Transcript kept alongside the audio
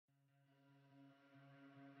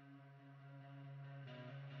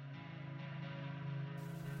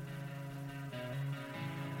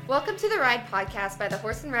Welcome to The Ride podcast by the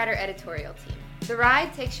Horse and Rider editorial team. The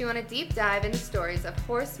Ride takes you on a deep dive into stories of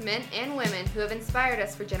horsemen and women who have inspired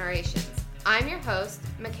us for generations. I'm your host,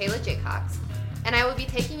 Michaela Jaycox, and I will be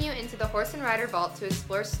taking you into the Horse and Rider vault to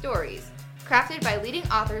explore stories crafted by leading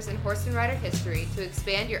authors in horse and rider history to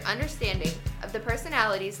expand your understanding of the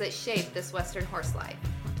personalities that shape this Western horse life.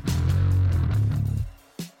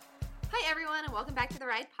 Hi everyone, and welcome back to The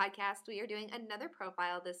Ride podcast. We are doing another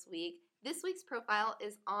profile this week. This week's profile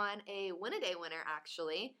is on a Win-A-Day winner,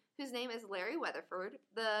 actually, whose name is Larry Weatherford.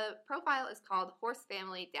 The profile is called Horse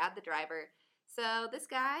Family, Dad the Driver. So this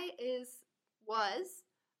guy was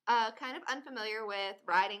kind of unfamiliar with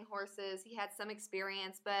riding horses. He had some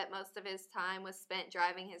experience, but most of his time was spent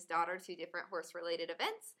driving his daughter to different horse-related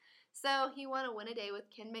events. So he won a Win-A-Day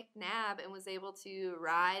with Ken McNabb and was able to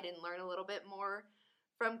ride and learn a little bit more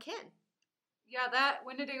from Ken. Yeah, that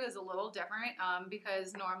Win-A-Day was a little different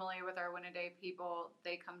because normally with our Win-A-Day people,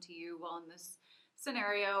 they come to you. Well, in this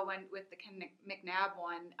scenario, with the Ken McNabb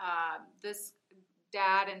one, this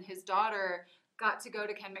dad and his daughter got to go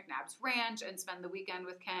to Ken McNabb's ranch and spend the weekend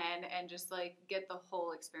with Ken and just like get the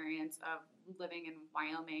whole experience of living in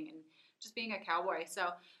Wyoming and just being a cowboy.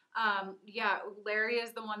 So Larry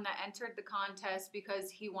is the one that entered the contest because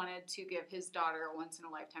he wanted to give his daughter a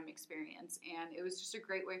once-in-a-lifetime experience, and it was just a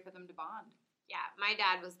great way for them to bond. Yeah, my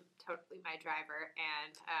dad was totally my driver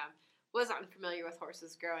and was unfamiliar with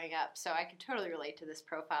horses growing up, so I could totally relate to this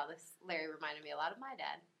profile. This Larry reminded me a lot of my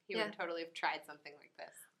dad. He would totally have tried something like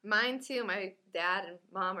this. Mine too. My dad and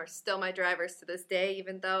mom are still my drivers to this day.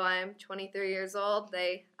 Even though I'm 23 years old,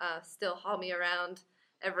 they still haul me around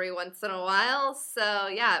every once in a while. So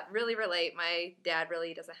yeah, really relate. My dad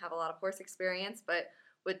really doesn't have a lot of horse experience, but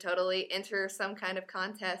would totally enter some kind of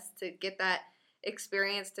contest to get that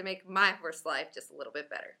experience to make my horse life just a little bit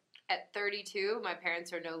better. At 32, my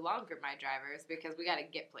parents are no longer my drivers because we got to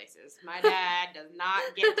get places. My dad does not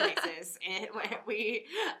get places, and we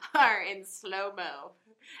are in slow-mo,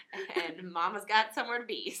 and Mama's got somewhere to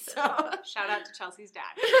be, so shout out to Chelsea's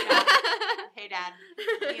dad. Hey, Dad.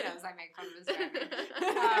 He knows I make fun of his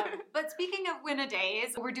driver. But speaking of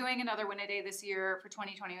Win-A-Days, we're doing another Win-A-Day this year for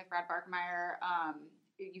 2020 with Brad Barkmeyer.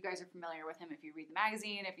 You guys are familiar with him if you read the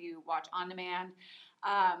magazine, if you watch On Demand.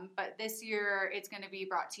 But this year, it's going to be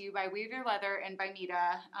brought to you by Weave Your Leather and by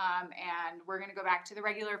Mita. And we're going to go back to the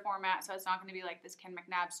regular format, so it's not going to be like this Ken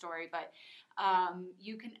McNabb story. But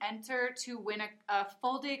you can enter to win a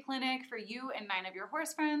full-day clinic for you and 9 of your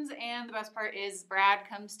horse friends. And the best part is Brad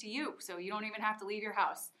comes to you, so you don't even have to leave your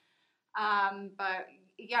house. But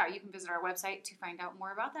yeah, you can visit our website to find out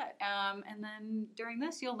more about that. And then during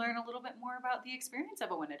this, you'll learn a little bit more about the experience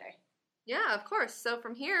of a Win-A-Day. Yeah, of course. So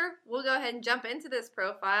from here, we'll go ahead and jump into this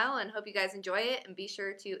profile and hope you guys enjoy it, and be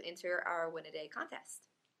sure to enter our Win-A-Day contest.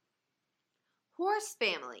 Horse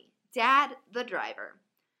Family, Dad the Driver.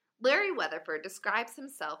 Larry Weatherford describes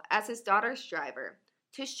himself as his daughter's driver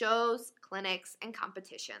to shows, clinics, and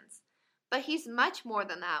competitions. But he's much more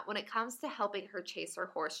than that when it comes to helping her chase her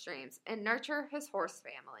horse dreams and nurture his horse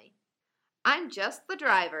family. I'm just the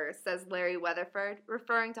driver, says Larry Weatherford,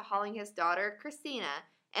 referring to hauling his daughter, Christina,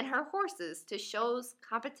 and her horses to shows,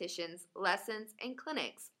 competitions, lessons, and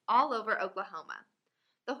clinics all over Oklahoma.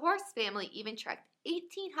 The horse family even trekked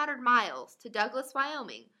 1,800 miles to Douglas,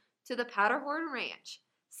 Wyoming, to the Powderhorn Ranch,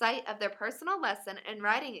 site of their personal lesson and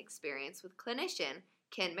riding experience with clinician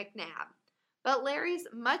Ken McNabb. But Larry's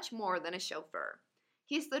much more than a chauffeur.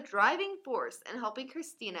 He's the driving force in helping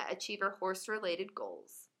Christina achieve her horse-related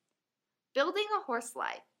goals. Building a horse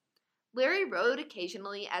life. Larry rode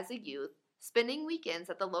occasionally as a youth, spending weekends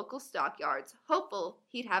at the local stockyards, hopeful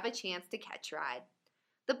he'd have a chance to catch ride.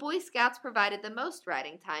 The Boy Scouts provided the most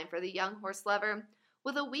riding time for the young horse lover,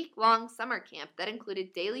 with a week-long summer camp that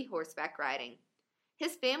included daily horseback riding.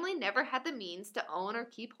 His family never had the means to own or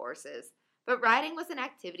keep horses, but riding was an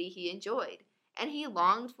activity he enjoyed, and he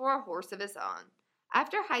longed for a horse of his own.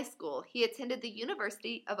 After high school, he attended the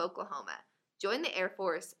University of Oklahoma, joined the Air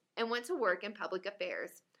Force, and went to work in public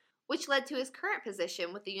affairs, which led to his current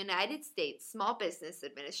position with the United States Small Business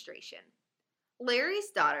Administration. Larry's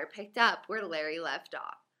daughter picked up where Larry left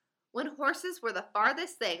off. When horses were the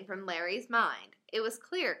farthest thing from Larry's mind, it was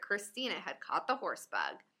clear Christina had caught the horse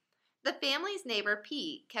bug. The family's neighbor,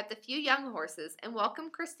 Pete, kept a few young horses and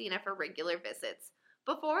welcomed Christina for regular visits.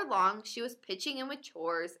 Before long, she was pitching in with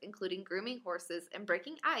chores, including grooming horses and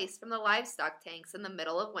breaking ice from the livestock tanks in the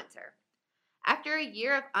middle of winter. After a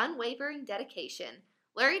year of unwavering dedication,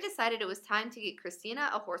 Larry decided it was time to get Christina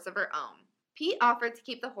a horse of her own. Pete offered to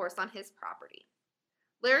keep the horse on his property.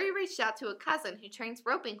 Larry reached out to a cousin who trains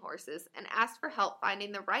roping horses and asked for help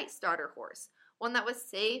finding the right starter horse, one that was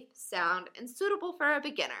safe, sound, and suitable for a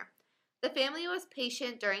beginner. The family was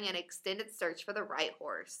patient during an extended search for the right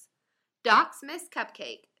horse. Doc's Miss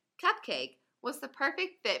Cupcake. Cupcake was the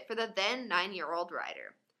perfect fit for the then 9-year-old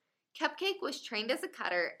rider. Cupcake was trained as a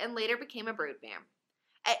cutter and later became a broodmare.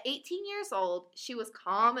 At 18 years old, she was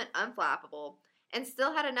calm and unflappable and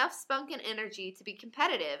still had enough spunk and energy to be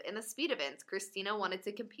competitive in the speed events Christina wanted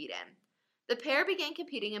to compete in. The pair began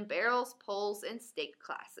competing in barrels, poles, and stake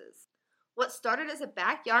classes. What started as a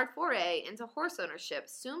backyard foray into horse ownership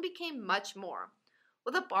soon became much more.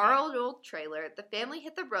 With a borrowed old trailer, the family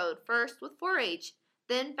hit the road first with 4-H,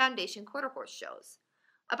 then Foundation quarter horse shows.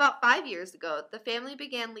 About 5 years ago, the family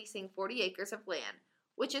began leasing 40 acres of land,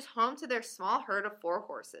 which is home to their small herd of 4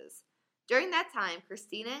 horses. During that time,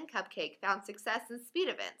 Christina and Cupcake found success in speed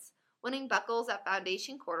events, winning buckles at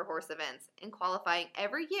Foundation quarter horse events and qualifying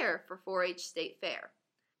every year for 4-H State Fair.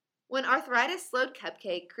 When arthritis slowed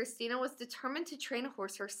Cupcake, Christina was determined to train a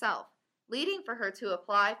horse herself, leading for her to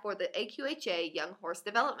apply for the AQHA Young Horse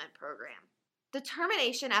Development Program.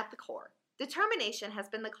 Determination at the core. Determination has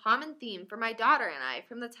been the common theme for my daughter and I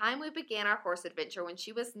from the time we began our horse adventure when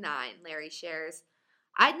she was 9, Larry shares.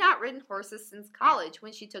 I'd not ridden horses since college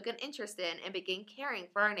when she took an interest in and began caring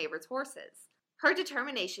for our neighbors' horses. Her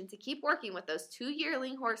determination to keep working with those 2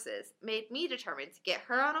 yearling horses made me determined to get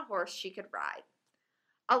her on a horse she could ride.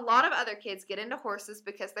 A lot of other kids get into horses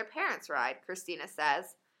because their parents ride, Christina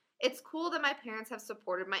says. It's cool that my parents have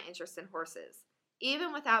supported my interest in horses,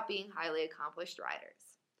 even without being highly accomplished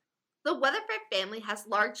riders. The Weatherford family has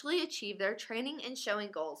largely achieved their training and showing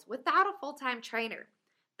goals without a full-time trainer.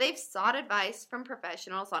 They've sought advice from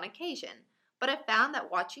professionals on occasion, but have found that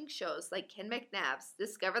watching shows like Ken McNabb's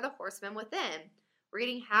Discover the Horseman Within,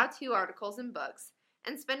 reading how-to articles and books,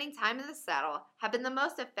 and spending time in the saddle have been the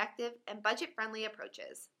most effective and budget-friendly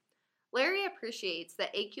approaches. Larry appreciates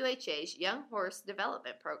that AQHA's Young Horse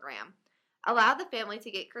Development Program allowed the family to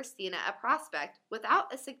get Christina a prospect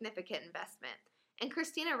without a significant investment, and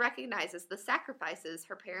Christina recognizes the sacrifices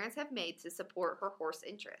her parents have made to support her horse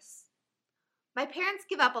interests. My parents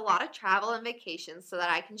give up a lot of travel and vacations so that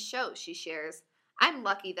I can show, she shares. I'm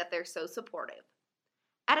lucky that they're so supportive.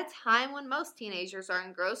 At a time when most teenagers are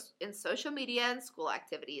engrossed in social media and school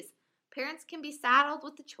activities, parents can be saddled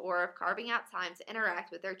with the chore of carving out time to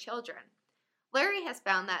interact with their children. Larry has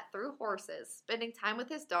found that through horses, spending time with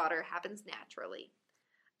his daughter happens naturally.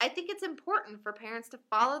 I think it's important for parents to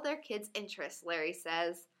follow their kids' interests, Larry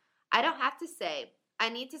says. I don't have to say, I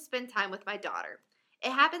need to spend time with my daughter.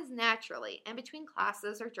 It happens naturally and between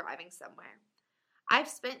classes or driving somewhere. I've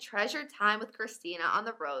spent treasured time with Christina on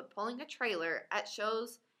the road pulling a trailer at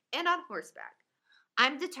shows and on horseback.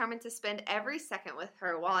 I'm determined to spend every second with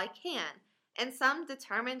her while I can, and some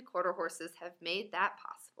determined quarter horses have made that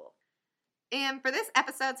possible. And for this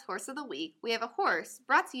episode's Horse of the Week, we have a horse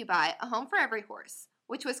brought to you by A Home for Every Horse,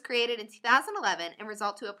 which was created in 2011 and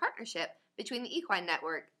result to a partnership between the Equine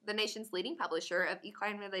Network, the nation's leading publisher of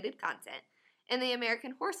equine-related content, and the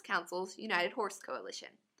American Horse Council's United Horse Coalition.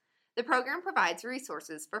 The program provides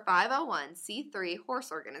resources for 501c3 horse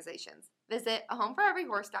organizations. Visit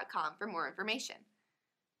ahomeforeveryhorse.com for more information.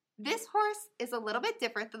 This horse is a little bit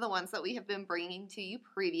different than the ones that we have been bringing to you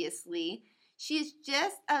previously. She's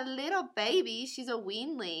just a little baby. She's a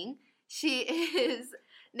weanling. She is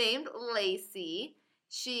named Lacey.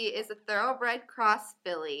 She is a thoroughbred cross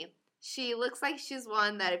filly. She looks like she's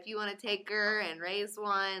one that if you want to take her and raise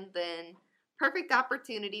one, then perfect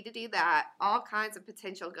opportunity to do that. All kinds of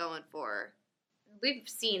potential going for her. We've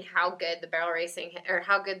seen how good the barrel racing, or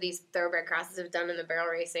how good these thoroughbred crosses have done in the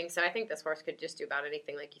barrel racing, so I think this horse could just do about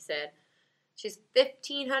anything, like you said. She's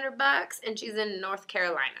 $1,500, and she's in North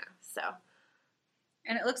Carolina, so.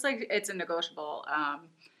 And it looks like it's a negotiable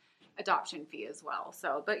adoption fee as well.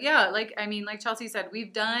 So, but yeah, like Chelsea said,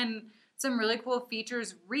 we've done some really cool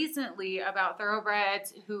features recently about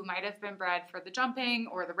thoroughbreds who might have been bred for the jumping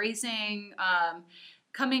or the racing,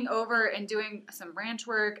 coming over and doing some ranch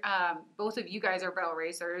work. Both of you guys are barrel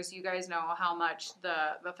racers. You guys know how much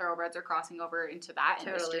the thoroughbreds are crossing over into that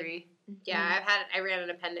industry. Yeah, I ran an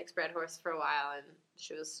appendix bred horse for a while, and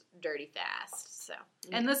she was dirty fast. So,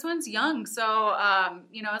 and this one's young, so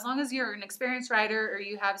as long as you're an experienced rider or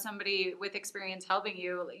you have somebody with experience helping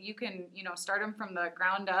you, you can start them from the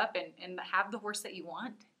ground up and have the horse that you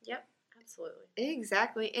want. Yep. Absolutely.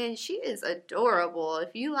 Exactly. And she is adorable.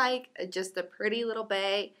 If you like just a pretty little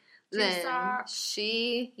bay, then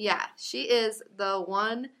she is the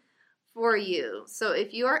one for you. So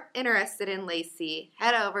if you are interested in Lacey,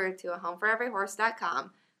 head over to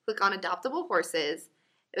ahomeforeveryhorse.com, click on adoptable horses,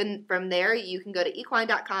 and from there you can go to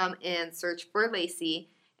equine.com and search for Lacey,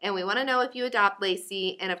 And we want to know if you adopt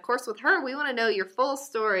Lacey. And of course, with her, we want to know your full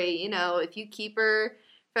story. You know, if you keep her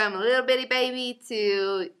from a little bitty baby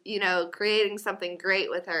to, you know, creating something great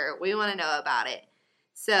with her. We want to know about it.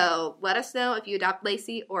 So let us know if you adopt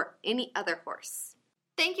Lacey or any other horse.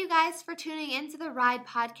 Thank you guys for tuning in to the Ride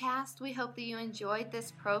Podcast. We hope that you enjoyed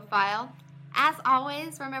this profile. As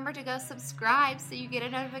always, remember to go subscribe so you get a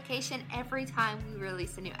notification every time we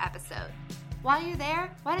release a new episode. While you're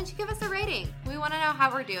there, why don't you give us a rating? We want to know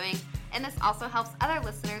how we're doing, and this also helps other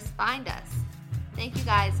listeners find us. Thank you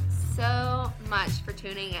guys so much for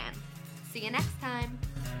tuning in. See you next time.